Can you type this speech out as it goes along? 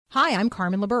Hi, I'm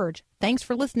Carmen LaBerge. Thanks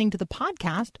for listening to the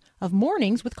podcast of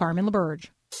Mornings with Carmen LaBerge.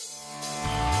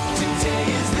 Today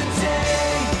is the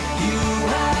day you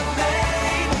have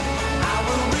made. I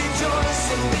will rejoice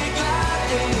and be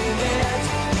glad in it.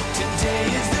 Today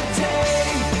is the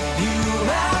day you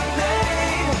have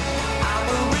made. I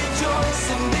will rejoice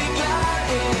and be glad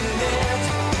in it.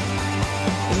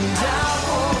 And I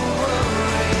won't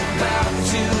worry about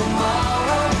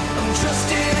tomorrow. I'm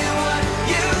trusting in what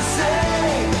you say.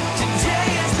 Today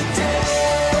is the day.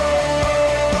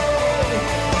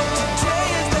 Today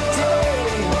is the day.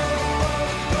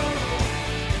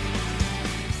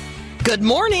 Good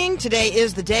morning. Today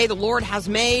is the day the Lord has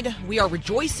made. We are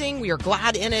rejoicing. We are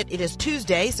glad in it. It is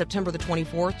Tuesday, September the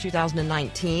 24th,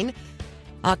 2019.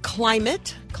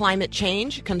 Climate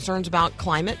change, concerns about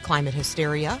climate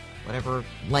hysteria, whatever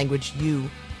language you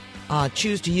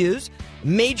choose to use.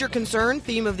 Major concern,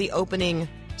 theme of the opening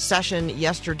session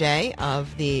yesterday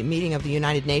of the meeting of the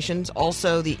United Nations.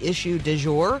 Also the issue du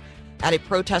jour at a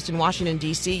protest in Washington,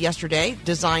 D.C. yesterday,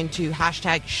 designed to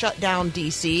hashtag shutdown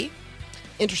D.C.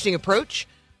 Interesting approach.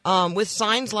 With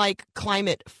signs like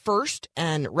climate first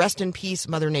and rest in peace,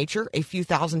 Mother Nature, a few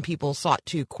thousand people sought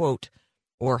to quote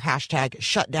or hashtag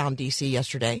shut down DC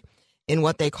yesterday in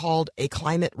what they called a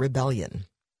climate rebellion.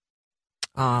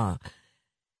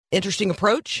 Interesting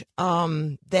approach.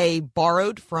 They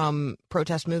borrowed from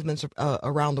protest movements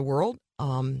around the world.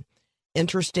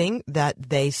 Interesting that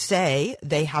they say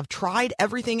they have tried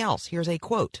everything else. Here's a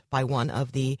quote by one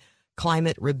of the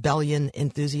climate rebellion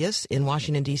enthusiasts in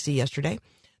Washington, D.C. yesterday.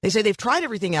 They say they've tried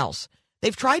everything else.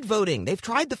 They've tried voting. They've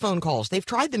tried the phone calls. They've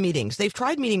tried the meetings. They've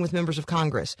tried meeting with members of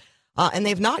Congress. And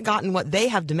they've not gotten what they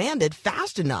have demanded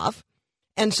fast enough.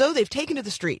 And so they've taken to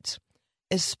the streets,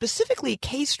 specifically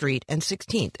K Street and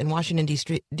 16th in Washington,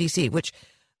 D.C., which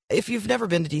if you've never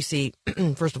been to D.C.,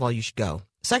 first of all, you should go.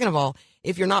 Second of all,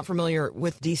 if you're not familiar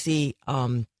with D.C.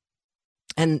 And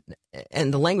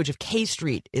the language of K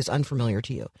Street is unfamiliar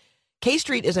to you. K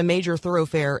Street is a major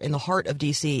thoroughfare in the heart of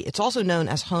D.C. It's also known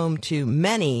as home to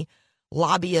many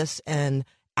lobbyists and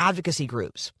advocacy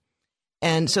groups.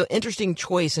 And so interesting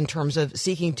choice in terms of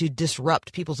seeking to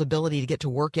disrupt people's ability to get to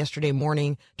work yesterday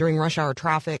morning during rush hour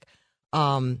traffic.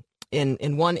 In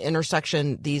one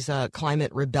intersection, these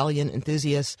climate rebellion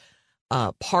enthusiasts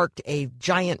parked a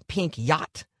giant pink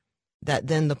yacht that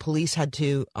then the police had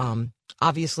to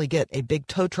obviously get a big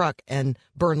tow truck and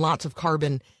burn lots of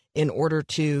carbon in order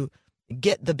to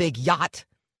get the big yacht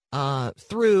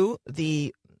through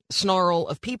the snarl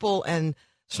of people and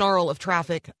snarl of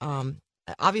traffic.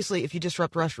 Obviously, if you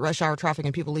disrupt rush hour traffic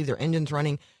and people leave their engines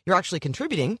running, you're actually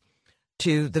contributing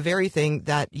to the very thing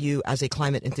that you, as a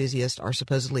climate enthusiast, are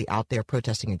supposedly out there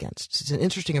protesting against. It's an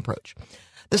interesting approach.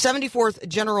 The 74th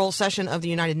General Session of the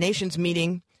United Nations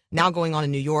meeting, now going on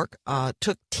in New York,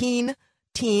 took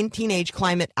teenage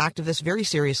climate activists very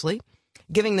seriously,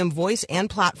 giving them voice and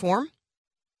platform.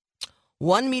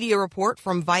 One media report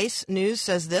from Vice News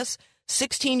says this: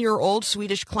 16-year-old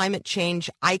Swedish climate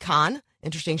change icon,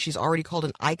 interesting, she's already called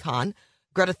an icon,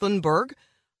 Greta Thunberg,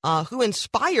 who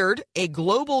inspired a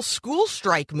global school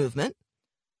strike movement,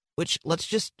 which, let's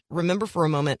just remember for a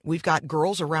moment, we've got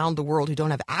girls around the world who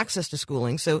don't have access to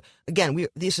schooling. So again,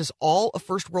 this is all a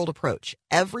first world approach.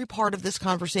 Every part of this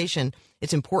conversation,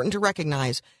 it's important to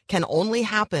recognize, can only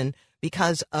happen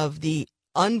because of the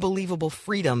unbelievable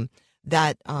freedom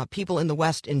that people in the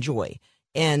West enjoy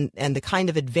and the kind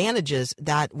of advantages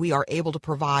that we are able to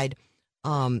provide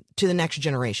to the next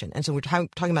generation. And so we're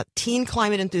talking about teen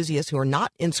climate enthusiasts who are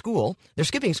not in school, they're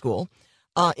skipping school,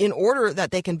 in order that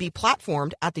they can be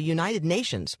platformed at the United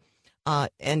Nations.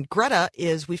 And Greta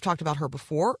is, we've talked about her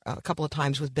before a couple of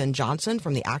times with Ben Johnson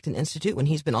from the Acton Institute when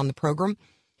he's been on the program.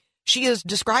 She is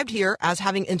described here as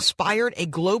having inspired a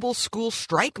global school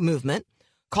strike movement,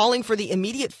 calling for the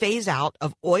immediate phase out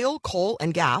of oil, coal,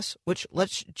 and gas, which,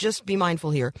 let's just be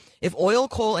mindful here. If oil,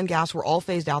 coal, and gas were all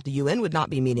phased out, the UN would not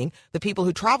be meeting. The people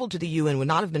who traveled to the UN would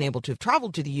not have been able to have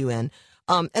traveled to the UN.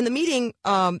 And the meeting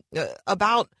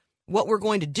about what we're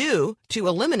going to do to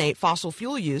eliminate fossil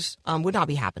fuel use would not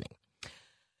be happening.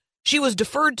 She was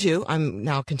deferred to, I'm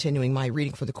now continuing my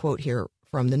reading for the quote here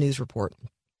from the news report,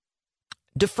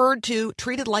 deferred to,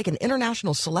 treated like an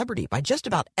international celebrity by just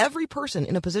about every person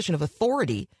in a position of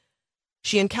authority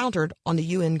she encountered on the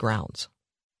UN grounds,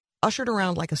 ushered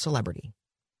around like a celebrity.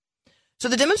 So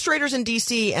the demonstrators in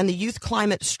D.C. and the youth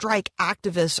climate strike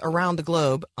activists around the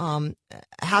globe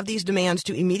have these demands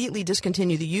to immediately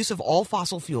discontinue the use of all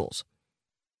fossil fuels.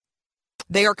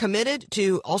 They are committed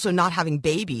to also not having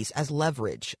babies as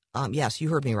leverage. Yes, you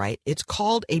heard me right. It's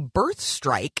called a birth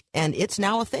strike, and it's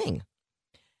now a thing.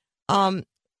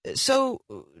 So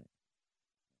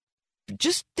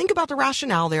just think about the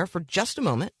rationale there for just a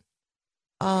moment.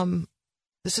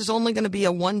 This is only going to be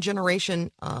a one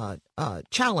generation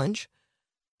challenge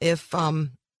if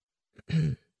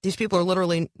these people are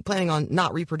literally planning on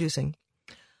not reproducing.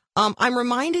 I'm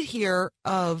reminded here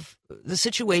of the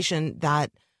situation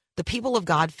that the people of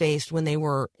God faced when they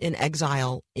were in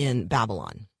exile in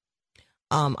Babylon.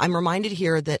 I'm reminded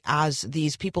here that as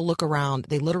these people look around,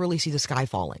 they literally see the sky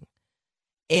falling.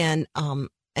 And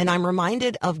I'm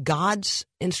reminded of God's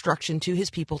instruction to his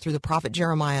people through the prophet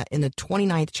Jeremiah in the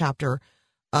 29th chapter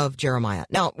of Jeremiah.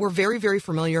 Now, we're very, very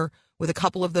familiar with a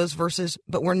couple of those verses,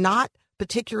 but we're not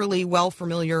particularly well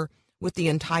familiar with the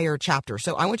entire chapter.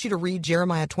 So I want you to read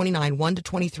Jeremiah 29, 1 to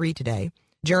 23 today.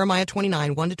 Jeremiah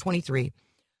 29, 1 to 23.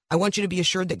 I want you to be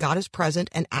assured that God is present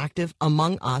and active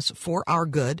among us for our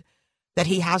good, that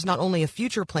he has not only a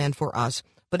future plan for us,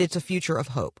 but it's a future of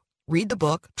hope. Read the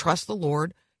book, trust the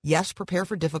Lord. Yes, prepare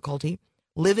for difficulty,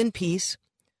 live in peace,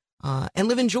 and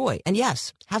live in joy. And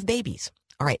yes, have babies.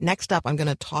 All right, next up, I'm going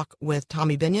to talk with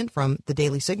Tommy Binion from the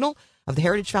Daily Signal of the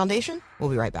Heritage Foundation. We'll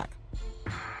be right back.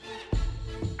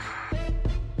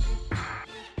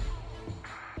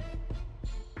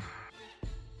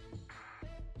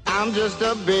 I'm just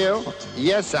a bill,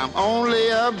 yes, I'm only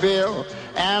a bill,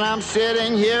 and I'm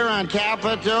sitting here on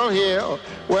Capitol Hill.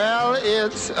 Well,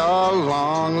 it's a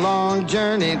long, long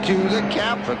journey to the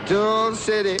capital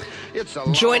city. It's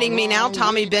a Joining me now,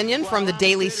 Tommy Binion from the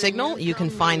Daily Signal. You can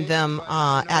find them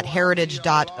at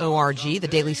heritage.org. The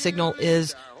Daily Signal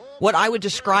is what I would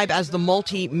describe as the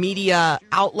multimedia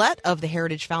outlet of the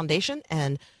Heritage Foundation,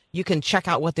 and you can check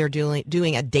out what they're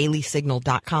doing at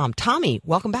dailysignal.com. Tommy,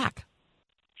 welcome back.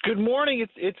 Good morning.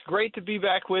 It's great to be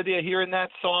back with you. Hearing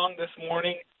that song this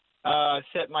morning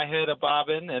set my head a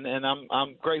bobbing, and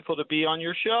I'm grateful to be on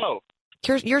your show.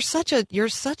 You're such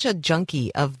a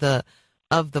junkie of the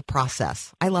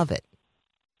process. I love it.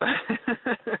 I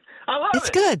love it. It's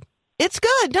good. It's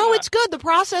good. No, it's good. The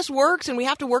process works, and we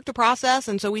have to work the process.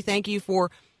 And so we thank you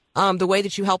for the way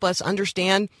that you help us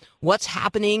understand what's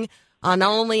happening. Not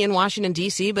only in Washington,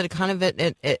 D.C., but kind of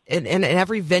in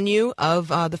every venue of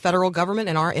the federal government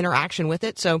and our interaction with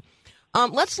it. So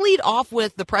let's lead off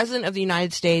with the President of the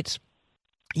United States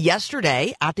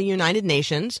yesterday at the United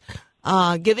Nations,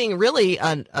 giving really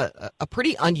a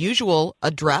pretty unusual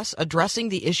address, addressing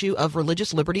the issue of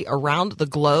religious liberty around the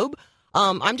globe.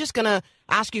 I'm just going to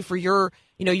ask you for your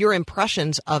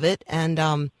impressions of it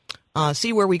and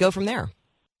see where we go from there.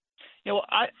 Yeah, well,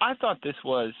 I thought this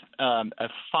was a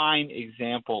fine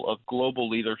example of global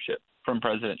leadership from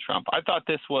President Trump. I thought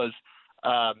this was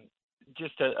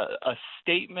just a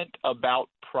statement about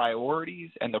priorities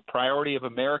and the priority of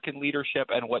American leadership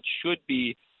and what should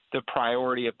be the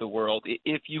priority of the world.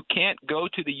 If you can't go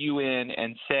to the UN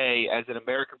and say, as an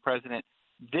American president,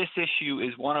 this issue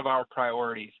is one of our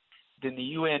priorities, then the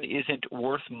UN isn't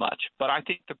worth much. But I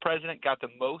think the president got the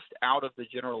most out of the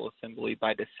General Assembly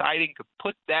by deciding to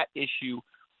put that issue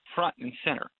front and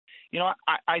center.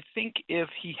 I think if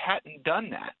he hadn't done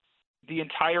that, the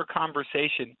entire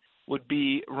conversation would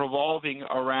be revolving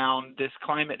around this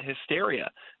climate hysteria.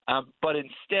 But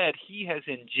instead, he has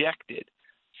injected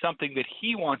something that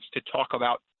he wants to talk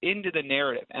about into the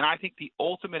narrative. And I think the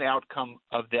ultimate outcome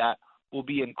of that will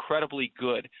be incredibly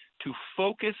good, to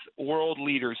focus world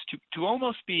leaders, to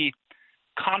almost be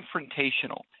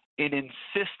confrontational in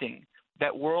insisting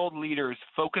that world leaders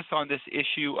focus on this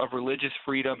issue of religious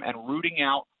freedom and rooting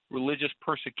out religious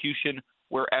persecution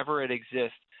wherever it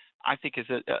exists, I think is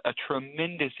a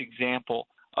tremendous example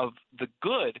of the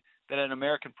good that an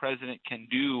American president can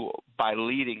do by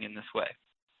leading in this way.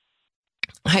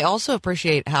 I also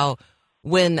appreciate how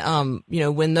when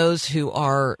those who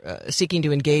are seeking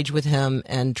to engage with him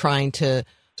and trying to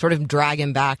sort of drag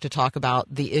him back to talk about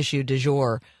the issue du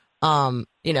jour, and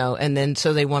then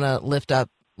so they want to lift up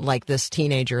like this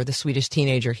teenager, the Swedish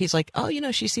teenager. He's like, oh,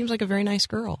 she seems like a very nice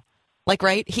girl. Like,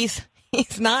 right? He's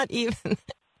not even,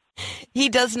 he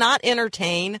does not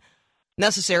entertain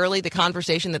necessarily the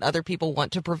conversation that other people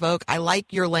want to provoke. I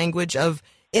like your language of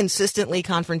insistently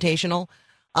confrontational.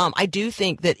 I do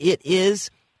think that it is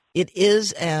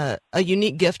a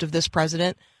unique gift of this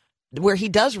president where he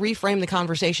does reframe the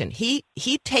conversation. He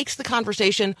takes the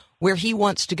conversation where he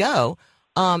wants to go.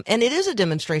 And it is a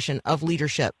demonstration of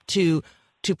leadership to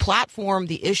platform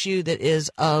the issue that is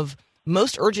of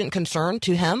most urgent concern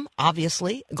to him,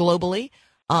 obviously, globally.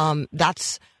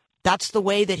 That's the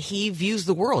way that he views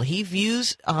the world. He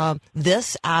views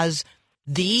this as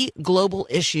the global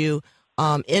issue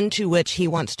into which he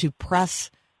wants to press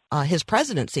his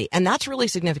presidency. And that's really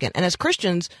significant. And as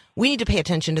Christians, we need to pay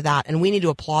attention to that, and we need to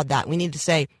applaud that. We need to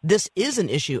say this is an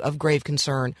issue of grave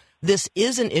concern this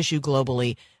is an issue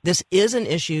globally. This is an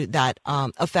issue that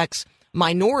affects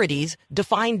minorities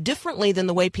defined differently than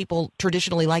the way people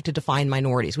traditionally like to define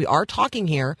minorities. We are talking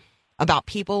here about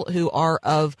people who are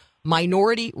of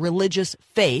minority religious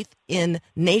faith in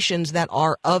nations that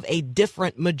are of a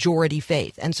different majority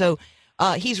faith. And so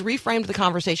he's reframed the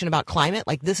conversation about climate.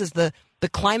 Like, this is the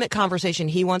climate conversation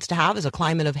he wants to have, is a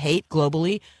climate of hate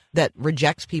globally that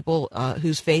rejects people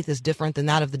whose faith is different than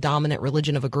that of the dominant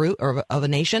religion of a group or of a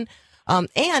nation.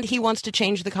 And he wants to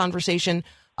change the conversation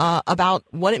about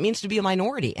what it means to be a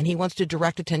minority. And he wants to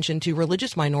direct attention to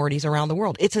religious minorities around the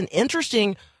world. It's an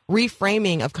interesting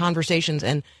reframing of conversations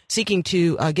and seeking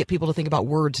to get people to think about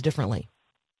words differently.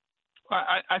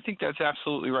 I think that's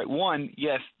absolutely right. One,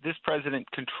 yes, this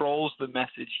president controls the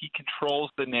message. He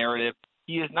controls the narrative.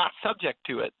 He is not subject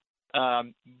to it,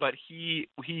 but he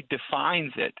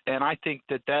defines it. And I think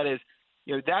that is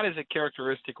a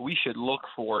characteristic we should look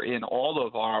for in all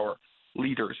of our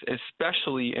leaders,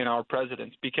 especially in our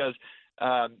presidents, because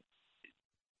I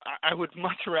would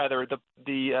much rather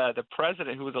the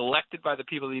president who was elected by the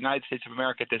people of the United States of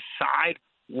America decide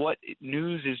what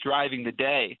news is driving the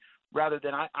day, rather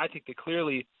than I think the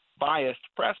clearly biased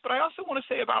press. But I also want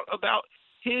to say about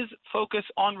his focus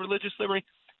on religious liberty.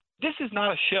 This is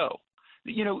not a show.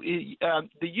 The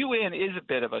UN is a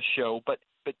bit of a show, but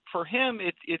for him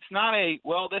it's not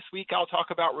this week I'll talk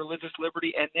about religious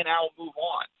liberty and then I'll move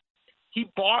on. He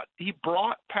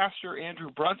brought Pastor Andrew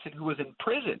Brunson, who was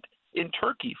imprisoned in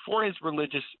Turkey for his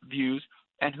religious views,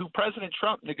 and who President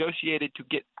Trump negotiated to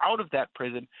get out of that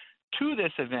prison, to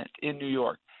this event in New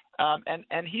York.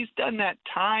 And he's done that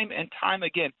time and time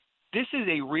again. This is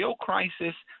a real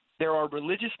crisis. There are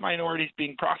religious minorities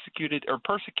being prosecuted or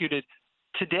persecuted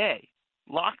today,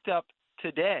 locked up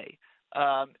today,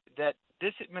 that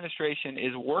this administration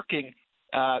is working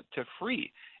to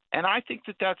free. And I think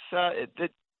that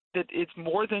it's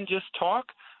more than just talk,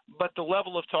 but the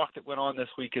level of talk that went on this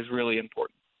week is really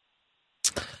important.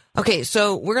 Okay,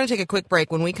 so we're going to take a quick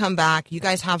break. When we come back, you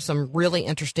guys have some really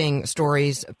interesting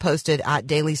stories posted at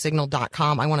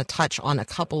dailysignal.com. I want to touch on a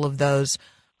couple of those.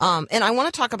 And I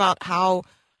want to talk about how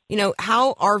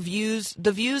our views,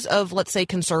 the views of, let's say,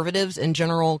 conservatives in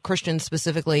general, Christians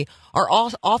specifically, are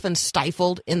often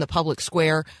stifled in the public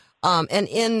square. And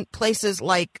in places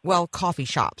like, coffee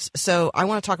shops. So I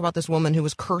want to talk about this woman who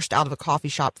was cursed out of a coffee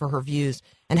shop for her views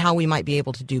and how we might be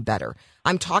able to do better.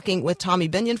 I'm talking with Tommy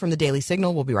Binion from the Daily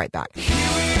Signal. We'll be right back.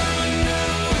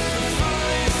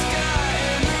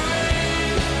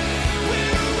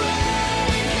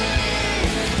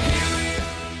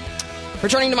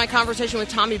 Returning to my conversation with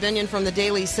Tommy Binion from the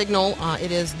Daily Signal.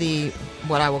 It is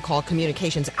what I will call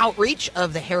communications outreach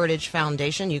of the Heritage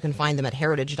Foundation. You can find them at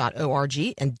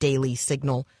heritage.org and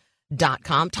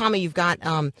dailysignal.com. Tommy, you got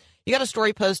a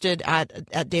story posted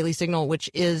at Daily Signal, which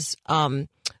is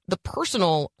the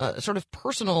personal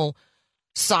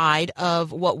side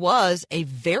of what was a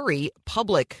very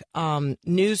public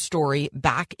news story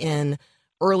back in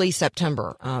early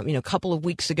September. A couple of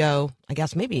weeks ago, I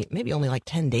guess maybe only like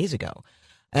 10 days ago.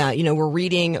 We're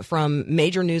reading from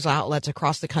major news outlets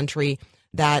across the country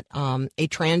that a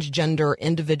transgender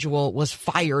individual was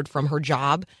fired from her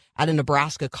job at a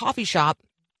Nebraska coffee shop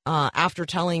after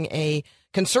telling a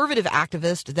conservative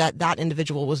activist that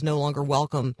individual was no longer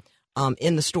welcome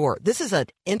in the store. This is an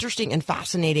interesting and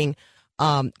fascinating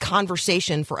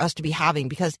conversation for us to be having,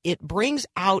 because it brings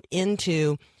out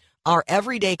into our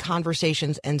everyday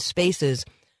conversations and spaces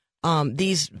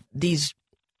these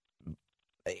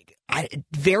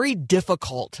very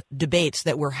difficult debates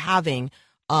that we're having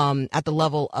at the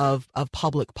level of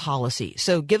public policy.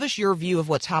 So give us your view of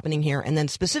what's happening here. And then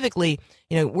specifically,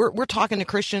 we're talking to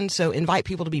Christians, so invite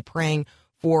people to be praying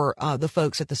for the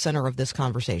folks at the center of this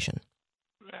conversation.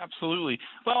 Absolutely.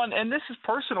 Well, and this is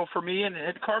personal for me, and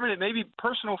Carmen, it may be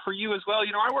personal for you as well.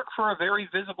 I work for a very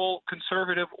visible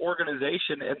conservative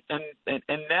organization, and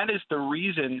that is the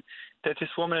reason that this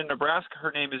woman in Nebraska,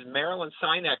 her name is Marilyn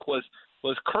Sinek,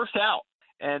 was cursed out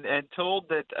and told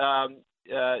that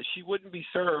she wouldn't be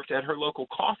served at her local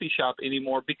coffee shop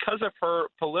anymore because of her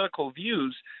political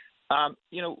views.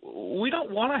 We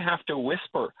don't want to have to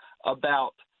whisper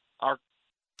about our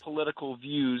political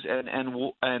views and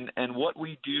what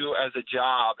we do as a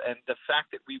job and the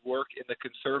fact that we work in the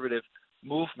conservative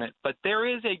movement. But there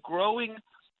is a growing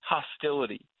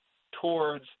hostility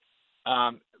towards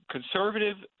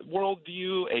conservative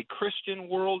worldview, a Christian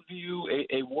worldview,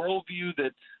 a worldview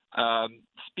that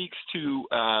speaks to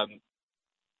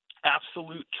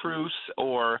absolute truths,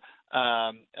 or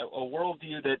a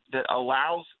worldview that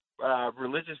allows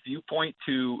religious viewpoint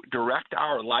to direct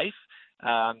our life.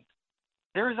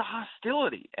 there is a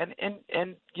hostility, and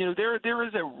there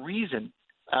is a reason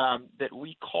that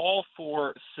we call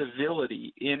for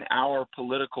civility in our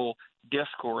political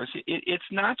discourse. It's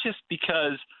not just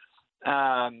because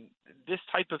this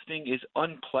type of thing is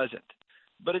unpleasant,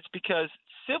 but it's because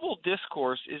civil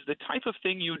discourse is the type of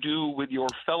thing you do with your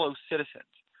fellow citizens.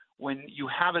 When you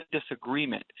have a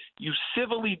disagreement, you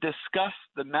civilly discuss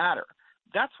the matter.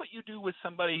 That's what you do with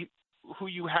somebody who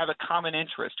you have a common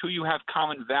interest, who you have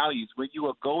common values, when you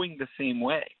are going the same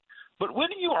way. But when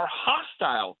you are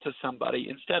hostile to somebody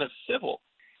instead of civil,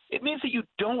 it means that you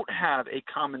don't have a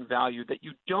common value, that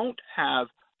you don't have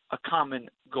a common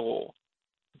goal.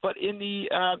 But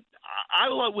I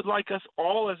would like us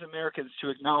all as Americans to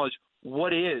acknowledge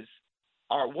what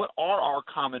are our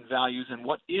common values and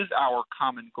what is our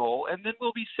common goal, and then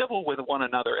we'll be civil with one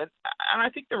another. And I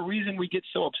think the reason we get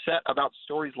so upset about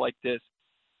stories like this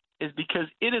is because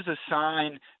it is a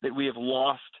sign that we have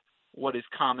lost what is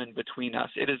common between us.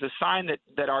 It is a sign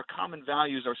that our common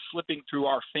values are slipping through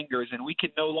our fingers, and we can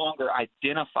no longer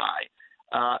identify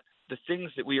the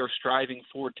things that we are striving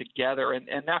for together. And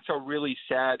that's a really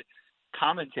sad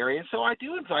commentary. And so I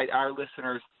do invite our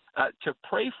listeners to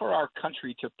pray for our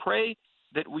country, to pray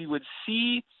that we would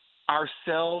see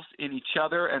ourselves in each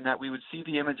other, and that we would see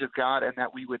the image of God, and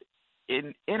that we would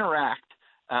interact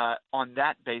on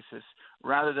that basis,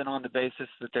 rather than on the basis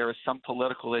that there is some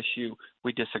political issue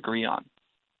we disagree on.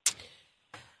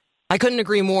 I couldn't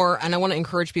agree more, and I want to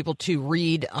encourage people to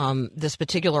read this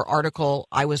particular article.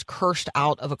 I was cursed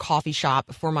out of a coffee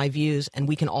shop for my views, and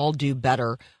we can all do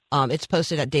better. It's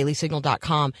posted at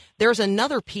dailysignal.com. There's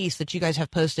another piece that you guys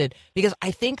have posted, because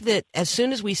I think that as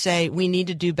soon as we say we need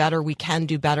to do better, we can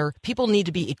do better, people need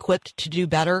to be equipped to do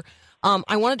better.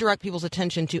 I want to direct people's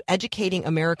attention to Educating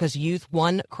America's Youth,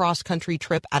 one cross-country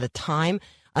trip at a time.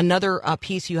 Another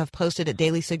piece you have posted at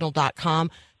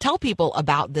dailysignal.com. Tell people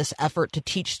about this effort to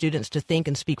teach students to think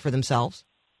and speak for themselves.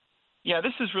 Yeah,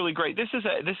 this is really great. This is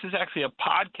actually a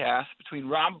podcast between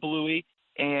Rob Bluey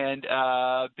and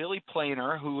Billy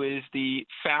Planer, who is the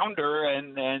founder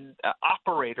and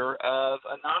operator of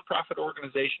a nonprofit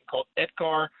organization called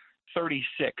Etgar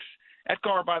 36.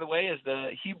 Etgar, by the way, is the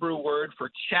Hebrew word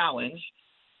for challenge,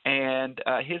 and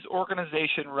his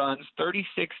organization runs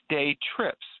 36-day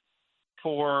trips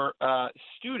for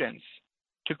students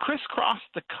to crisscross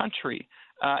the country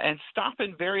and stop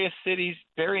in various cities,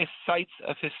 various sites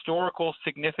of historical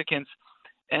significance,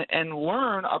 and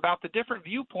learn about the different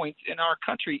viewpoints in our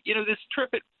country. You know, this trip,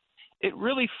 it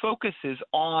really focuses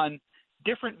on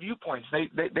different viewpoints.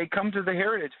 They come to the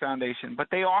Heritage Foundation, but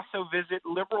they also visit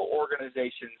liberal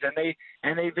organizations,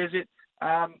 and they visit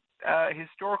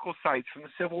historical sites from the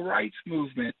Civil Rights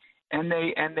Movement, and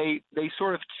they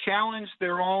sort of challenge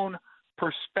their own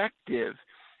perspective.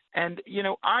 And you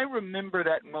know, I remember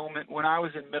that moment when I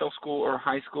was in middle school or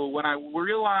high school, when I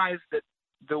realized that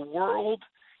the world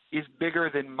is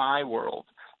bigger than my world.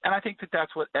 And I think that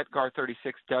that's what Etgar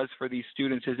 36 does for these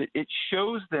students, is it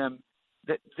shows them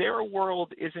that their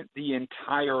world isn't the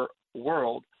entire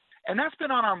world. And that's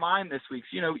been on our mind this week.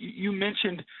 You know, you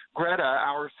mentioned Greta,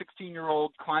 our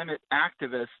 16-year-old climate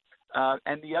activist,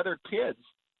 and the other kids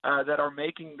that are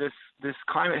making this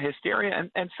climate hysteria.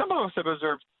 And some of us have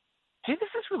observed, hey, this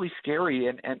is really scary,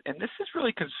 and this is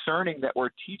really concerning that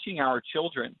we're teaching our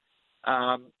children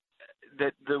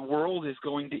that the world is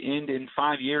going to end in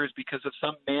 5 years because of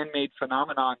some man-made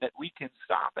phenomenon that we can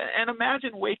stop. And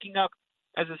imagine waking up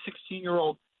as a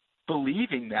 16-year-old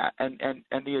believing that, and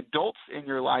the adults in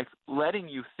your life letting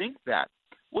you think that.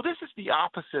 Well, this is the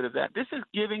opposite of that. This is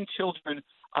giving children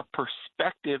a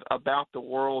perspective about the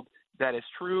world that is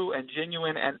true and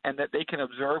genuine, and that they can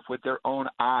observe with their own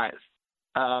eyes.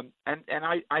 And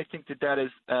I think that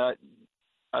is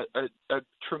a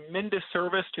tremendous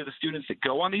service to the students that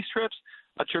go on these trips,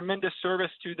 a tremendous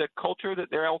service to the culture that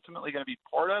they're ultimately going to be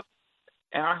part of.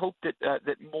 And I hope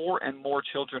that more and more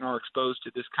children are exposed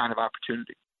to this kind of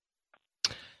opportunity.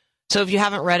 So if you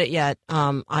haven't read it yet,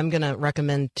 I'm going to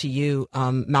recommend to you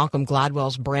Malcolm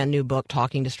Gladwell's brand new book,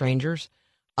 Talking to Strangers,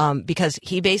 because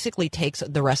he basically takes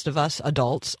the rest of us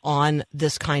adults on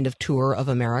this kind of tour of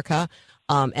America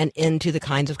and into the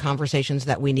kinds of conversations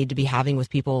that we need to be having with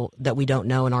people that we don't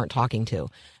know and aren't talking to.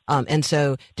 And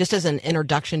so just as an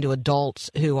introduction to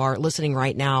adults who are listening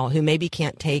right now, who maybe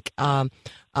can't take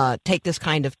this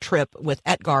kind of trip with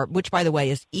Etgar, which, by the way,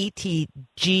 is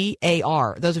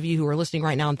ETGAR. Those of you who are listening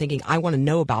right now and thinking, I want to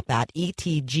know about that,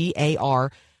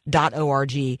 ETGAR.org.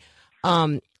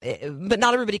 But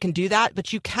not everybody can do that,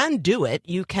 but you can do it.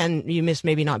 You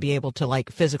maybe not be able to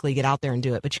like physically get out there and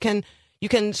do it, but you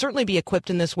can certainly be equipped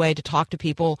in this way to talk to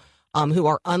people who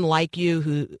are unlike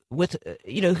you,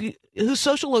 whose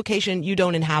social location you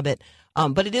don't inhabit.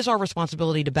 But it is our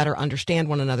responsibility to better understand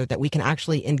one another, that we can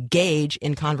actually engage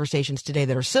in conversations today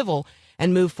that are civil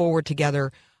and move forward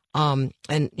together, and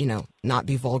not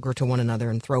be vulgar to one another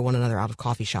and throw one another out of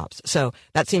coffee shops. So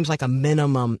that seems like a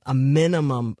minimum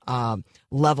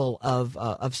level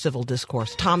of civil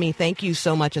discourse. Tommy, thank you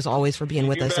so much as always for being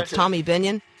with us. It's Tommy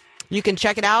Binion. You can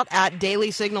check it out at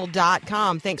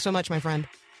dailysignal.com. Thanks so much, my friend.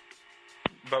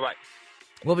 Bye-bye.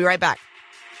 We'll be right back.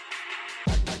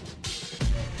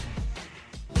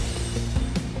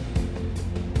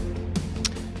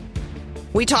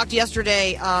 We talked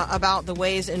yesterday about the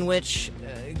ways in which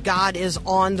God is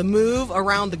on the move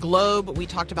around the globe. We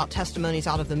talked about testimonies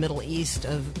out of the Middle East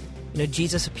of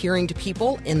Jesus appearing to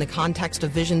people in the context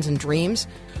of visions and dreams.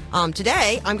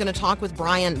 Today, I'm going to talk with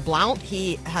Brian Blount.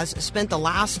 He has spent the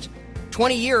last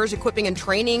 20 years equipping and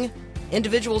training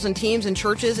individuals and teams and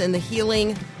churches in the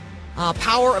healing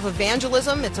power of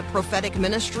evangelism. It's a prophetic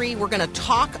ministry. We're going to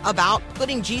talk about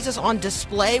putting Jesus on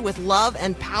display with love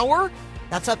and power.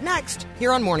 That's up next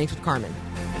here on Mornings with Carmen.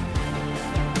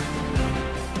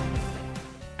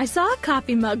 I saw a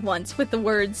coffee mug once with the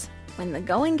words, "When the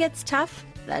going gets tough,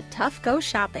 the tough go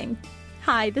shopping."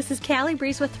 Hi, this is Callie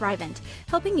Breeze with Thrivent,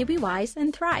 helping you be wise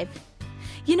and thrive.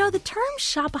 The term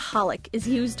shopaholic is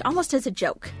used almost as a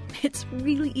joke. It's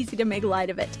really easy to make light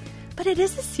of it, but it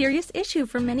is a serious issue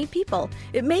for many people.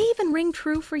 It may even ring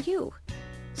true for you.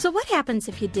 So what happens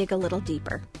if you dig a little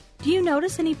deeper? Do you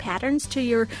notice any patterns to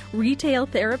your retail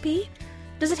therapy?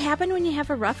 Does it happen when you have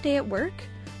a rough day at work?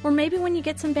 Or maybe when you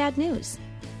get some bad news?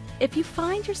 If you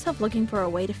find yourself looking for a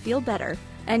way to feel better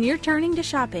and you're turning to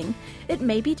shopping, it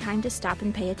may be time to stop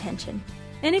and pay attention.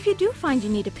 And if you do find you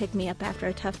need to pick me up after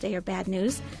a tough day or bad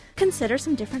news, consider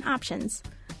some different options.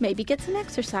 Maybe get some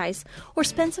exercise or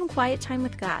spend some quiet time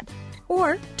with God.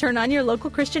 Or turn on your local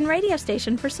Christian radio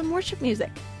station for some worship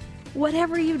music.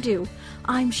 Whatever you do,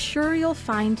 I'm sure you'll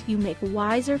find you make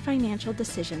wiser financial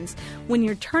decisions when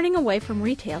you're turning away from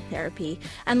retail therapy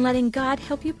and letting God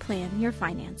help you plan your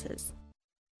finances.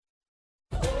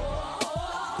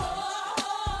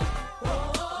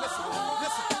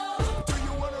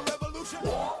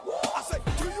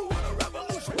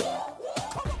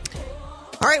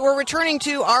 All right, we're returning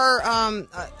to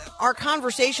our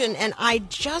conversation, and I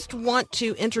just want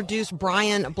to introduce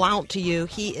Brian Blount to you.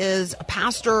 He is a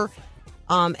pastor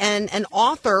and an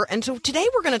author, and so today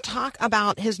we're going to talk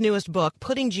about his newest book,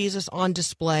 Putting Jesus on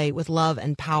Display with Love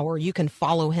and Power. You can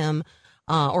follow him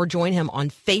or join him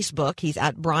on Facebook. He's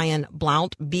at Brian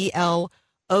Blount, Blount.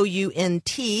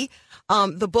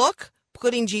 The book,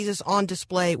 Putting Jesus on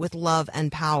Display with Love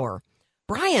and Power.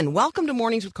 Brian, welcome to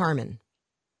Mornings with Carmen.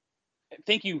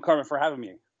 Thank you, Carmen, for having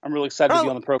me. I'm really excited to be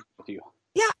on the program with you.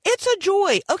 Yeah, it's a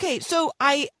joy. Okay, so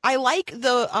I like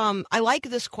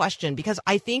this question because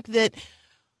I think that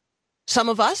some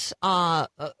of us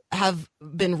have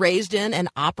been raised in and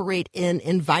operate in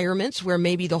environments where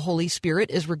maybe the Holy Spirit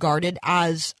is regarded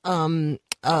as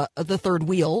the third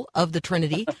wheel of the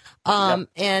Trinity,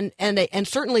 and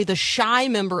certainly the shy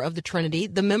member of the Trinity,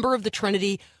 the member of the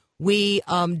Trinity we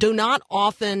do not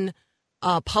often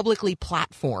publicly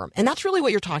platform. And that's really what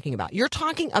you're talking about. You're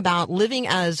talking about living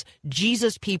as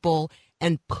Jesus people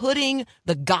and putting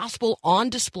the gospel on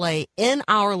display in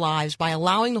our lives by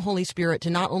allowing the Holy Spirit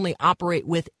to not only operate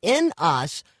within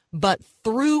us, but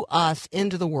through us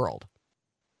into the world.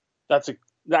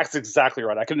 That's exactly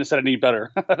right. I couldn't have said it any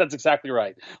better. That's exactly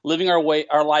right. Living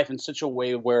our life in such a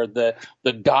way where the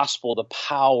gospel, the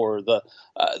power, the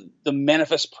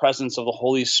manifest presence of the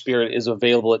Holy Spirit is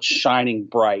available. It's shining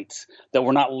bright. That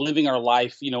we're not living our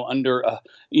life, under a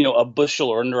bushel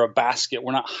or under a basket.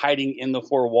 We're not hiding in the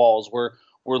four walls. We're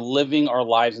living our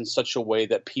lives in such a way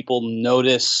that people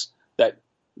notice that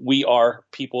we are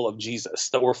people of Jesus,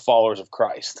 that we're followers of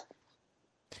Christ.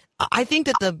 I think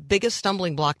that the biggest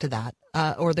stumbling block to that,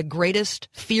 or the greatest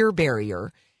fear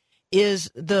barrier,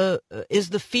 is the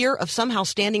fear of somehow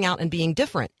standing out and being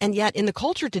different. And yet, in the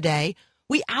culture today,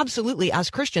 we absolutely,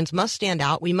 as Christians, must stand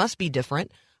out. We must be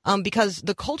different, because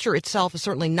the culture itself is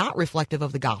certainly not reflective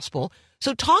of the gospel.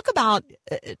 So, talk about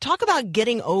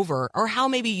getting over, or how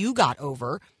maybe you got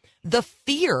over the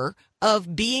fear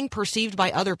of being perceived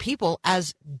by other people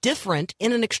as different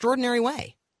in an extraordinary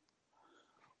way.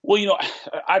 Well,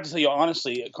 I have to tell you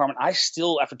honestly, Carmen, I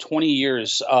still, after 20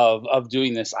 years of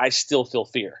doing this, I still feel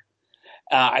fear.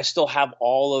 I still have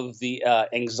all of the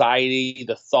anxiety,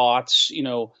 the thoughts,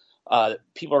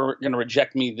 people are going to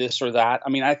reject me, this or that. I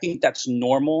mean, I think that's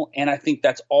normal. And I think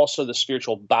that's also the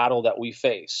spiritual battle that we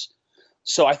face.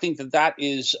 So I think that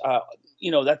is,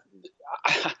 that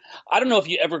I don't know if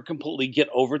you ever completely get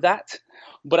over that,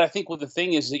 but I think what the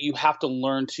thing is that you have to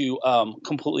learn to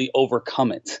completely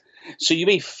overcome it. So you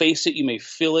may face it, you may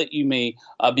feel it, you may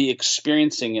be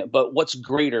experiencing it, but what's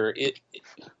greater?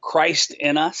 Christ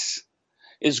in us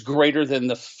is greater than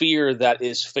the fear that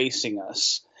is facing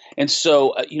us. And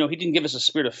so, he didn't give us a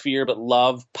spirit of fear, but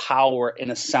love, power,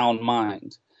 and a sound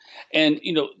mind. And,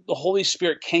 the Holy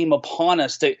Spirit came upon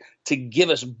us to give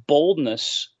us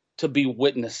boldness to be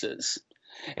witnesses.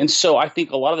 And so I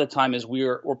think a lot of the time is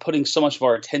we're putting so much of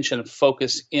our attention and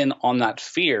focus in on that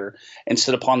fear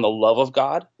instead upon the love of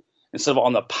God, instead of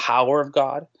on the power of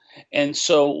God. And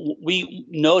so we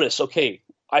notice, okay,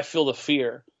 I feel the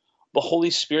fear. But Holy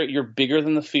Spirit, you're bigger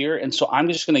than the fear. And so I'm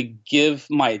just going to give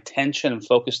my attention and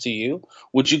focus to you.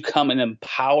 Would you come and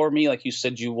empower me like you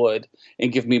said you would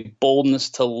and give me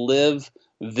boldness to live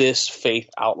this faith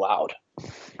out loud?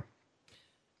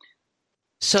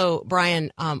 So,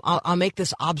 Brian, I'll make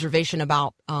this observation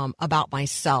about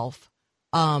myself.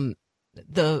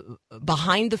 The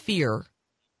behind the fear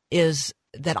is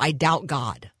that I doubt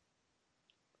God.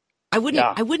 I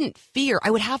wouldn't fear. I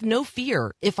would have no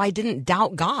fear if I didn't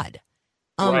doubt God.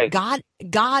 Right.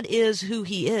 God is who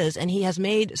he is, and he has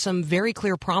made some very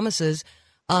clear promises,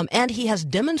 and he has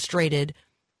demonstrated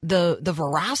the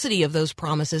veracity of those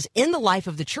promises in the life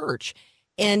of the church.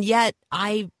 And yet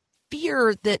I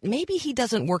fear that maybe he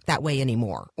doesn't work that way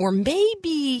anymore, or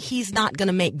maybe he's not going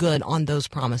to make good on those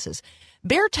promises.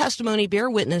 Bear testimony, bear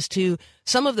witness to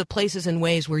some of the places and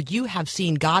ways where you have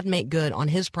seen God make good on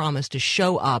his promise to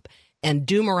show up and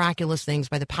do miraculous things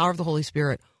by the power of the Holy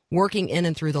Spirit working in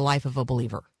and through the life of a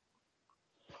believer.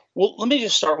 Well, let me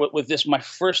just start with this. My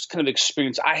first kind of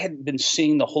experience, I had been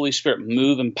seeing the Holy Spirit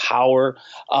move in power,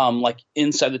 like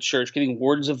inside the church, getting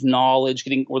words of knowledge,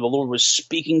 getting where the Lord was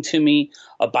speaking to me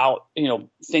about,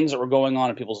 things that were going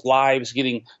on in people's lives,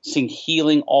 seeing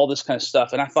healing, all this kind of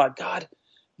stuff. And I thought, God,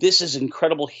 this is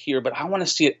incredible here, but I want to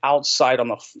see it outside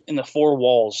in the four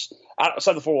walls,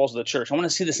 outside the four walls of the church. I want to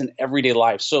see this in everyday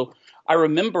life. So I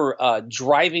remember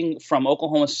driving from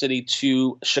Oklahoma City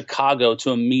to Chicago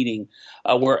to a meeting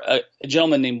where a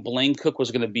gentleman named Blaine Cook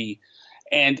was going to be.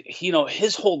 And,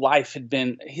 his whole life had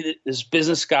been this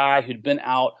business guy who'd been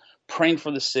out praying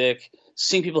for the sick,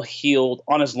 seeing people healed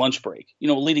on his lunch break,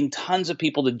 leading tons of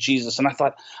people to Jesus. And I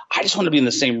thought, I just want to be in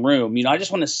the same room. I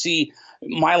just want to see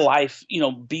my life,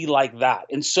 be like that.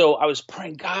 And so I was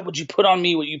praying, God, would you put on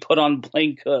me what you put on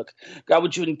Blaine Cook? God,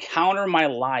 would you encounter my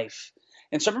life?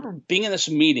 And so I remember being in this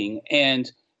meeting,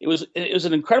 and it was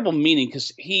an incredible meeting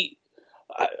because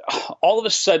all of a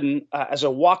sudden, as I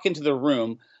walk into the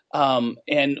room,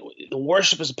 and the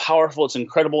worship is powerful, it's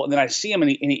incredible. And then I see him,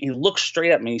 and he looks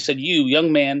straight at me. He said, "You,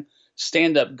 young man,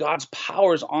 stand up. God's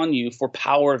power is on you for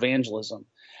power evangelism."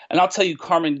 And I'll tell you,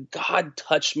 Carmen, God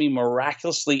touched me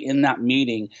miraculously in that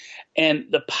meeting. And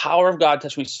the power of God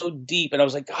touched me so deep. And I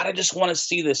was like, God, I just want to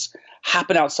see this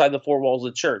happen outside the four walls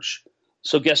of the church.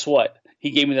 So guess what? He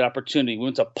gave me that opportunity. We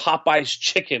went to Popeye's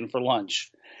Chicken for lunch.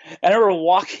 And I remember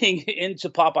walking into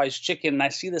Popeye's Chicken, and I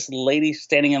see this lady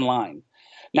standing in line.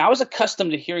 Now, I was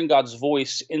accustomed to hearing God's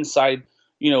voice inside,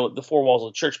 the four walls of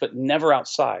the church, but never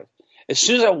outside. As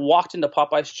soon as I walked into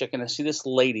Popeye's Chicken, I see this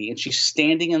lady, and she's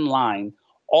standing in line.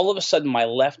 All of a sudden, my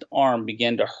left arm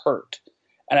began to hurt.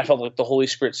 And I felt like the Holy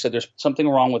Spirit said, there's something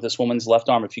wrong with this woman's left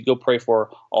arm. If you go pray for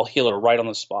her, I'll heal her right on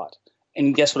the spot.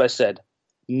 And guess what I said?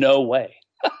 No way.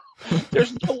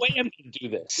 There's no way I'm going to do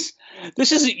this.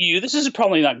 This isn't you. This is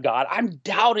probably not God. I'm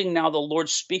doubting now the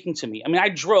Lord's speaking to me. I mean, I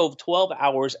drove 12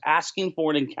 hours asking for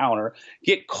an encounter,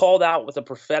 get called out with a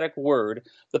prophetic word.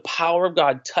 The power of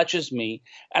God touches me,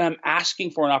 and I'm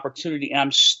asking for an opportunity, and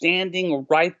I'm standing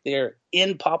right there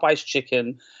in Popeye's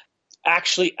Chicken,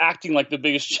 actually acting like the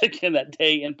biggest chicken that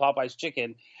day in Popeye's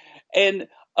Chicken. And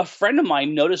a friend of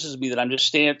mine notices me that I'm just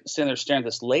standing there staring at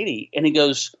this lady, and he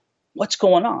goes, "What's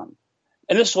going on?"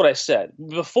 And this is what I said.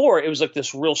 Before, it was like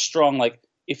this real strong, like,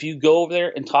 if you go over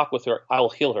there and talk with her, I'll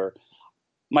heal her.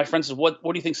 My friend said, what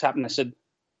do you think's happened? I said,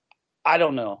 I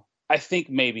don't know. I think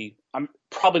maybe. I'm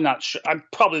probably not sure.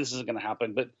 This isn't going to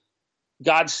happen. But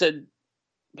God said,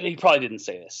 he probably didn't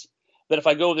say this, that if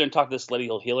I go over there and talk to this lady,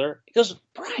 he'll heal her. He goes,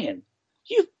 Brian,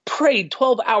 you prayed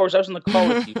 12 hours. I was on the call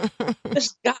with you.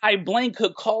 This guy, Blaine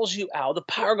Cook, calls you out. The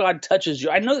power of God touches you.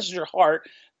 I know this is your heart.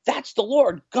 That's the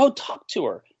Lord. Go talk to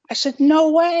her. I said,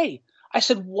 no way. I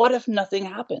said, what if nothing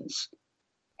happens?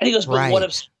 And he goes, but what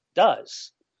if it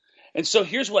does? And so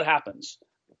here's what happens.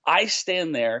 I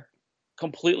stand there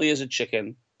completely as a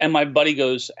chicken, and my buddy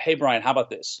goes, hey, Brian, how about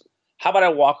this? How about I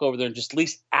walk over there and just at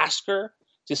least ask her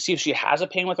to see if she has a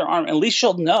pain with her arm? At least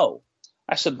she'll know.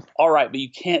 I said, all right, but you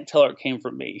can't tell her it came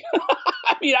from me.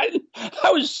 mean,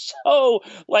 I was so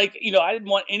like, I didn't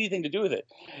want anything to do with it.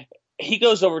 He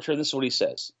goes over to her. This is what he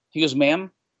says. He goes,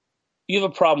 "Ma'am, you have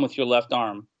a problem with your left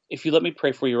arm. If you let me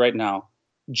pray for you right now,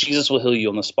 Jesus will heal you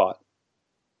on the spot."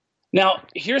 Now,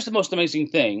 here's the most amazing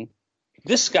thing.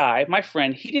 This guy, my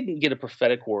friend, he didn't get a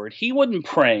prophetic word. He wasn't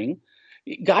praying.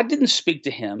 God didn't speak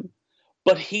to him,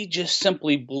 but he just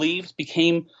simply believed,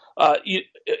 became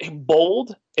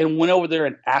bold, and went over there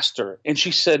and asked her. And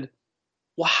she said,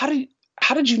 "Well, how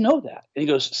did you know that?" And he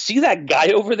goes, "See that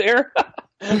guy over there?"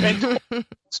 And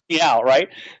me out, right?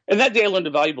 And that day I learned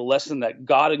a valuable lesson that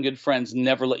God and good friends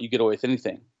never let you get away with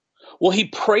anything. Well, he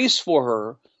prays for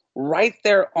her right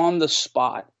there on the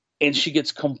spot, and she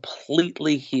gets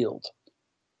completely healed.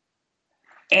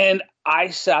 And I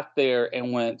sat there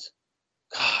and went,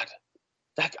 God,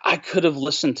 I could have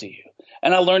listened to you.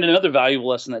 And I learned another valuable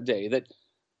lesson that day,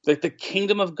 that the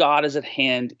kingdom of God is at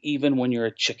hand even when you're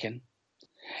a chicken.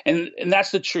 And that's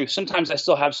the truth. Sometimes I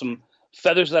still have some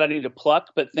feathers that I need to pluck,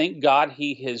 but thank God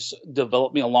he has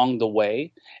developed me along the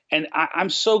way. And I'm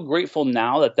so grateful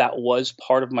now that was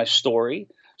part of my story,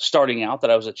 starting out,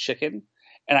 that I was a chicken.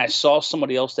 And I saw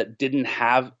somebody else that didn't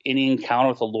have any encounter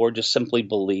with the Lord, just simply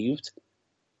believed.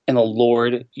 And the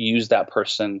Lord used that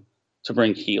person to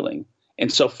bring healing.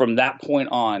 And so from that point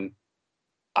on,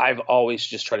 I've always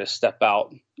just tried to step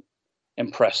out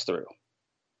and press through.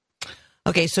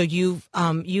 Okay, so you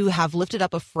have lifted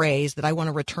up a phrase that I want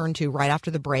to return to right after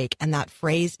the break, and that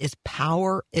phrase is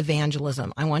power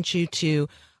evangelism. I want you to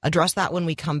address that when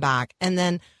we come back. And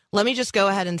then let me just go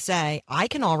ahead and say, I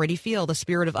can already feel the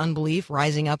spirit of unbelief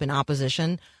rising up in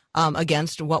opposition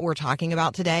against what we're talking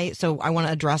about today. So I want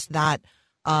to address that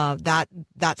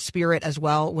spirit as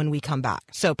well when we come back.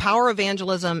 So power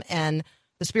evangelism and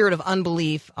the spirit of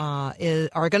unbelief are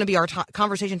going to be our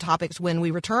conversation topics when we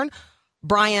return.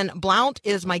 Brian Blount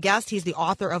is my guest. He's the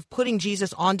author of Putting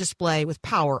Jesus on Display with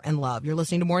Power and Love. You're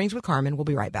listening to Mornings with Carmen. We'll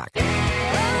be right back.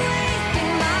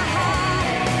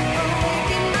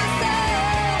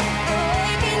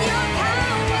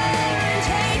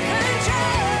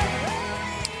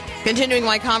 Continuing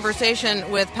my conversation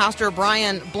with Pastor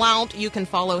Brian Blount, you can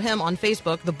follow him on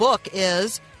Facebook. The book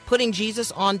is Putting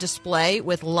Jesus on Display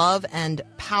with Love and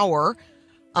Power.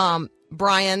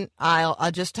 Brian,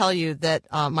 I'll just tell you that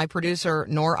my producer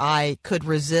nor I could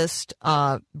resist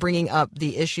bringing up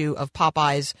the issue of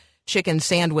Popeye's chicken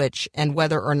sandwich and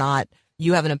whether or not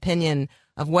you have an opinion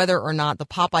of whether or not the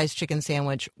Popeye's chicken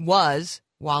sandwich was,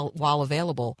 while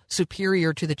available,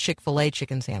 superior to the Chick-fil-A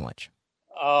chicken sandwich.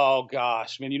 Oh,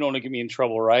 gosh, man, you don't want to get me in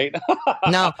trouble, right?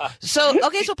 No. So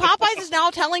Popeyes is now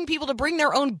telling people to bring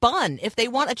their own bun if they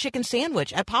want a chicken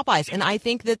sandwich at Popeyes, and I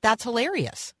think that's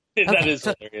hilarious. That is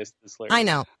hilarious. I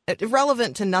know.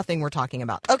 Irrelevant to nothing we're talking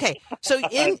about. Okay, so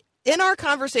in our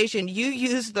conversation, you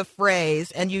use the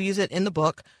phrase, and you use it in the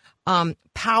book,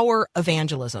 power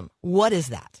evangelism. What is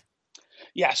that?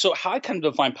 Yeah, so how I kind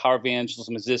of define power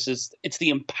evangelism is this: it's the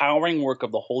empowering work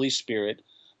of the Holy Spirit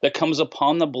that comes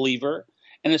upon the believer,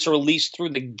 and it's released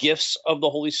through the gifts of the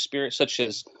Holy Spirit, such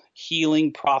as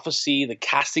healing, prophecy, the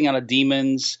casting out of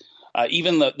demons,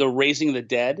 even the raising of the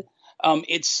dead.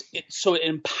 It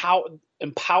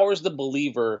empowers the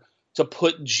believer to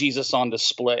put Jesus on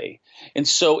display. And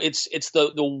so it's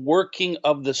the working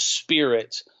of the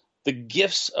Spirit, the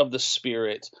gifts of the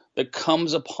Spirit that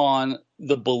comes upon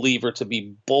the believer to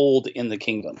be bold in the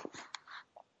kingdom.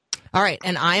 All right.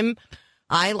 And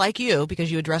I, like you,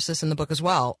 because you address this in the book as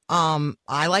well,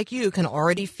 I, like you, can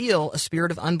already feel a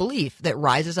spirit of unbelief that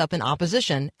rises up in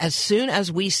opposition as soon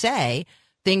as we say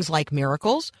things like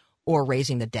miracles or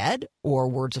raising the dead or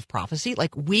words of prophecy.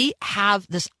 Like, we have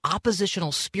this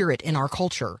oppositional spirit in our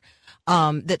culture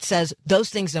that says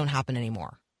those things don't happen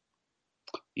anymore.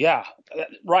 Yeah,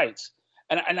 right.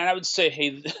 And I would say,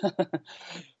 hey,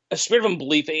 a spirit of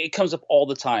unbelief, it comes up all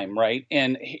the time, right?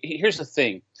 And here's the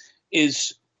thing,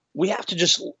 is we have to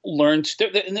just learn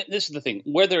and this is the thing,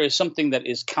 where there is something that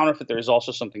is counterfeit, there is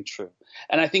also something true.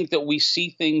 And I think that we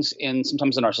see things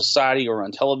sometimes in our society or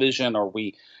on television, or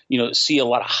we see a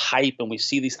lot of hype and we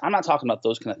see these. I'm not talking about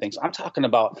those kind of things. I'm talking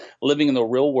about living in the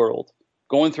real world,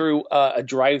 going through a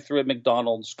drive-through at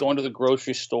McDonald's, going to the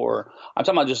grocery store. I'm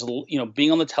talking about just,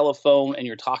 being on the telephone and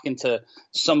you're talking to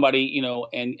somebody,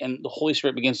 and the Holy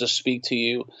Spirit begins to speak to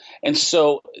you. And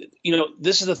so,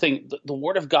 this is the thing. The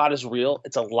Word of God is real.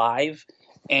 It's alive.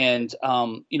 And,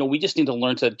 we just need to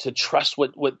learn to trust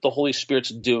what the Holy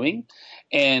Spirit's doing.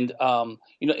 And,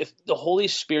 if the Holy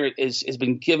Spirit has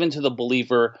been given to the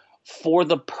believer for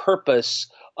the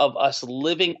purpose of us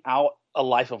living out a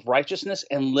life of righteousness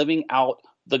and living out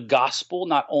the gospel,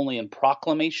 not only in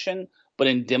proclamation, but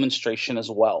in demonstration as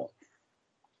well.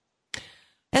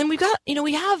 And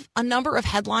we have a number of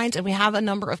headlines and we have a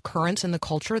number of currents in the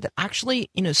culture that actually,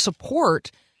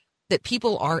 support that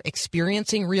people are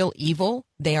experiencing real evil.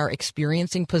 They are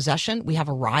experiencing possession. We have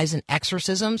a rise in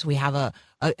exorcisms. We have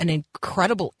an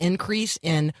incredible increase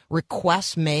in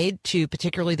requests made to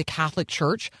particularly the Catholic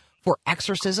Church for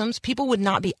exorcisms. People would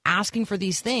not be asking for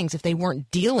these things if they weren't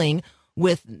dealing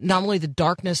with not only the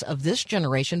darkness of this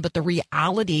generation, but the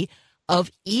reality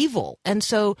of evil. And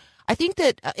so I think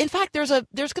that, in fact, there's going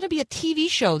to be a TV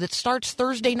show that starts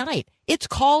Thursday night. It's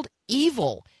called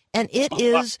Evil, and it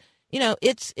is,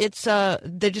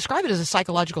 they describe it as a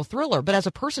psychological thriller. But as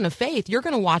a person of faith, you're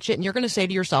going to watch it and you're going to say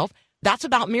to yourself, that's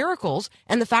about miracles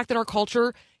and the fact that our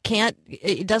culture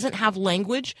it doesn't have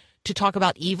language to talk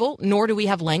about evil, nor do we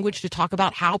have language to talk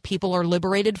about how people are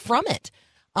liberated from it.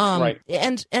 Right.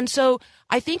 And so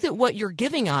I think that what you're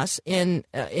giving us in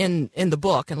the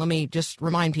book, and let me just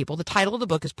remind people, the title of the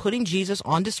book is Putting Jesus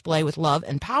on Display with Love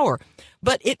and Power.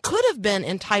 But it could have been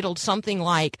entitled something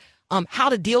like How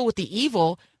to Deal with the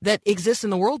Evil That Exists in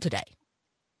the World Today.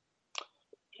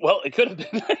 Well, it could have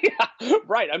been. Yeah,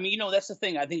 right. I mean, that's the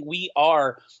thing. I think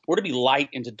we're to be light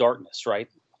into darkness, right?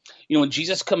 When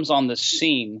Jesus comes on the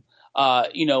scene,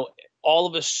 all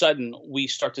of a sudden we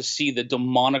start to see the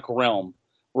demonic realm,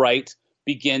 right,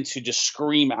 begin to just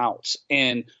scream out.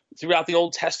 And throughout the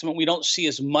Old Testament, we don't see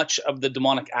as much of the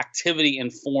demonic activity in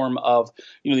form of,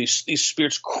 these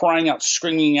spirits crying out,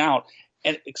 screaming out,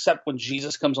 and except when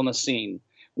Jesus comes on the scene,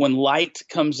 when light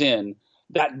comes in,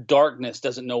 that darkness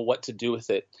doesn't know what to do with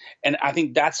it. And I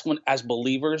think that's when, as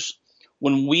believers,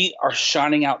 when we are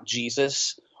shining out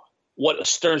Jesus, what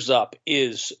stirs up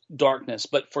is darkness,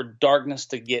 but for darkness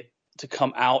to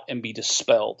come out and be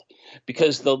dispelled,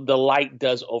 because the light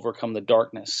does overcome the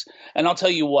darkness. And I'll tell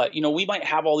you what, we might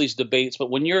have all these debates, but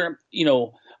when you're,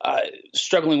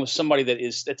 struggling with somebody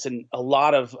that's in a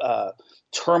lot of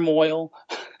turmoil,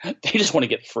 they just want to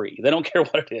get free. They don't care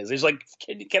what it is. It's like,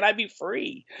 can I be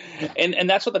free? And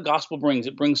that's what the gospel brings.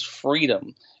 It brings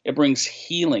freedom. It brings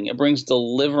healing. It brings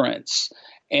deliverance.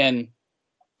 And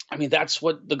I mean, that's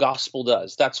what the gospel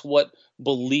does. That's what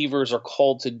believers are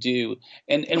called to do.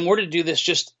 And we're to do this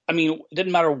it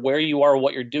doesn't matter where you are or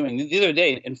what you're doing. The other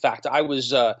day, in fact, I was,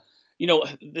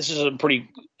 this is a pretty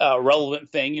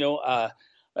relevant thing.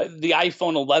 The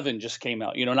iPhone 11 just came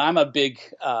out, and I'm a big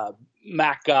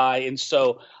Mac guy. And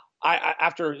so I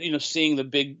after, seeing the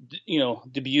big,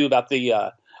 debut about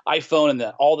the iPhone and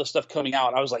all the stuff coming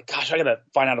out, I was like, gosh, I got to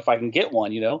find out if I can get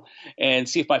one, and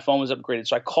see if my phone was upgraded.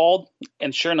 So I called,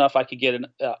 and sure enough, I could get an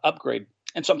upgrade.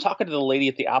 And so I'm talking to the lady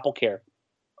at the Apple Care.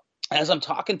 As I'm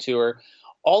talking to her,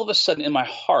 all of a sudden in my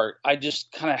heart, I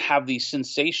just kind of have these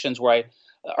sensations where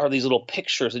are these little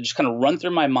pictures that just kind of run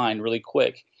through my mind really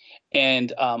quick.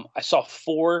 And I saw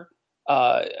 4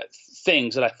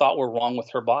 things that I thought were wrong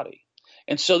with her body.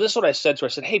 And so this is what I said to her. I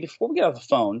said, hey, before we get off the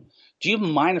phone, do you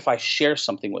mind if I share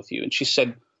something with you? And she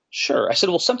said, sure. I said,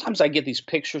 well, sometimes I get these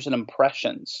pictures and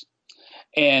impressions.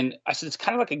 And I said, it's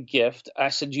kind of like a gift. I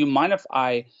said, do you mind if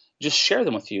I just share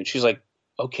them with you? And she's like,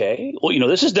 okay. Well,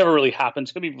 this has never really happened.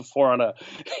 It's going to be before on a,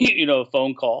 a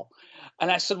phone call. And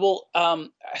I said, well,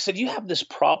 you have this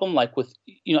problem like with,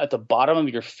 at the bottom of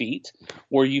your feet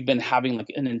where you've been having like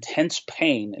an intense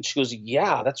pain. And she goes,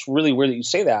 yeah, that's really weird that you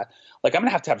say that. Like, I'm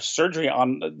going to have surgery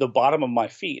on the bottom of my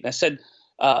feet. And I said,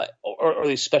 or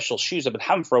these special shoes I've been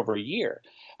having for over a year.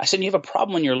 I said, you have a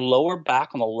problem in your lower back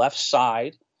on the left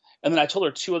side. And then I told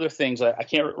her 2 other things I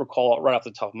can't recall right off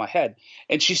the top of my head.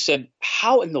 And she said,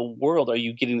 how in the world are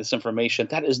you getting this information?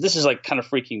 This is like kind of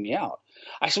freaking me out.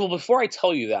 I said, well, before I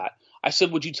tell you that, I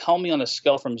said, would you tell me on a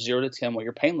scale from 0 to 10 what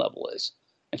your pain level is?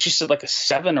 And she said like a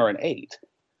 7 or an 8.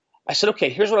 I said, okay,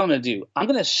 here's what I'm going to do. I'm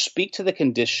going to speak to the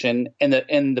condition and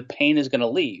the pain is going to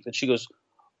leave. And she goes,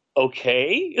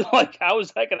 okay, like, how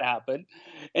is that going to happen?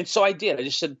 And so I did. I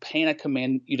just said, pain, I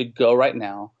command you to go right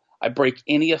now. I break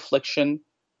any affliction,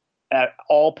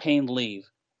 all pain leave.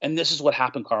 And this is what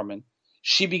happened, Carmen.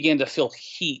 She began to feel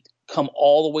heat come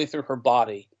all the way through her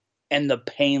body, and the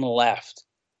pain left.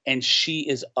 And she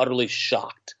is utterly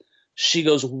shocked. She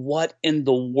goes, what in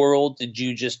the world did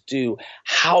you just do?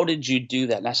 How did you do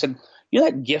that? And I said,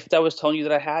 that gift I was telling you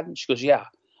that I had? And she goes, yeah.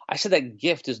 I said, that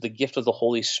gift is the gift of the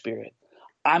Holy Spirit.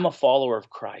 I'm a follower of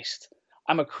Christ.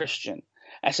 I'm a Christian.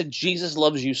 I said, Jesus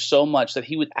loves you so much that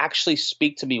he would actually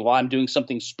speak to me while I'm doing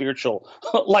something spiritual,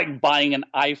 like buying an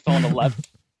iPhone 11.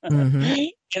 Mm-hmm.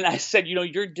 And I said,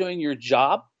 you're doing your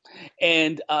job.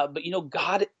 And, but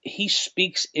God, he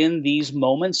speaks in these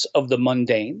moments of the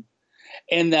mundane.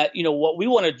 And that, what we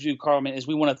want to do, Carmen, is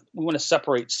we want to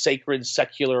separate sacred,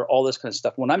 secular, all this kind of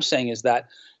stuff. What I'm saying is that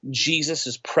Jesus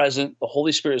is present, the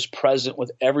Holy Spirit is present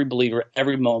with every believer,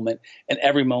 every moment, and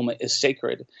every moment is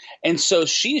sacred. And so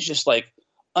she's just like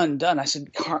undone. I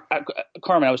said,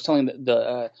 Carmen, I was telling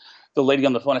the lady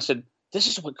on the phone, I said, this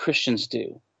is what Christians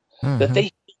do, that they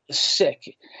heal the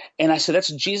sick. And I said, that's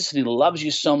Jesus, and he loves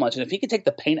you so much. And if he can take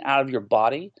the pain out of your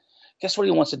body, guess what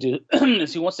he wants to do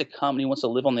is he wants to come and he wants to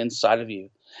live on the inside of you.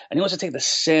 And he wants to take the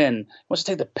sin, he wants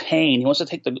to take the pain, he wants to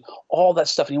take all that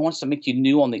stuff, and he wants to make you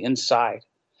new on the inside.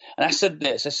 And I said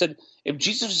this, I said, if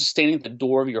Jesus was standing at the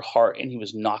door of your heart and he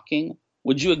was knocking,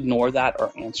 would you ignore that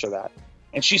or answer that?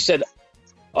 And she said,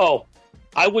 oh,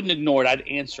 I wouldn't ignore it, I'd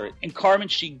answer it. And Carmen,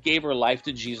 she gave her life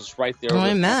to Jesus right there. Oh,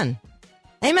 amen.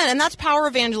 Amen. And that's power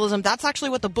evangelism. That's actually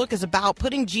what the book is about,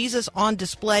 putting Jesus on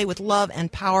display with love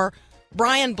and power.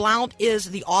 Brian Blount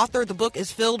is the author. The book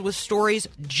is filled with stories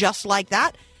just like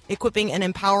that, equipping and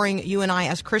empowering you and I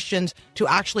as Christians to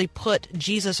actually put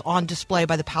Jesus on display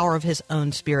by the power of his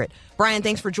own Spirit. Brian,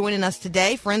 thanks for joining us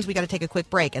today. Friends, we got to take a quick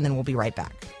break, and then we'll be right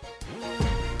back.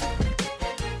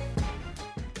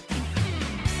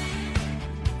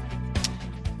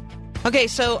 Okay,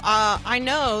 so I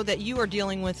know that you are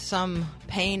dealing with some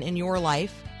pain in your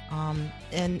life,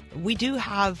 and we do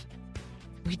have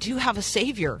a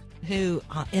Savior who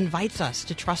invites us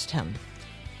to trust him.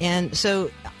 And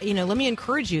so, let me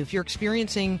encourage you, if you're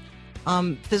experiencing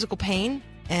physical pain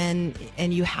and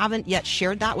you haven't yet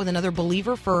shared that with another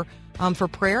believer for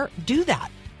prayer, do that.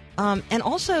 And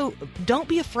also, don't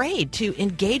be afraid to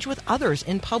engage with others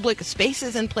in public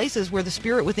spaces and places where the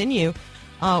Spirit within you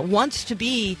wants to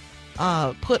be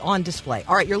put on display.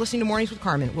 All right, you're listening to Mornings with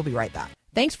Carmen. We'll be right back.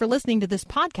 Thanks for listening to this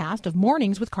podcast of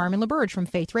Mornings with Carmen LaBerge from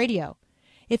Faith Radio.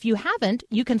 If you haven't,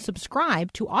 you can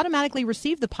subscribe to automatically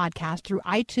receive the podcast through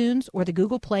iTunes or the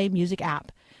Google Play Music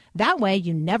app. That way,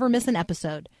 you never miss an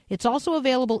episode. It's also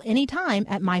available anytime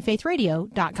at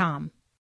myfaithradio.com.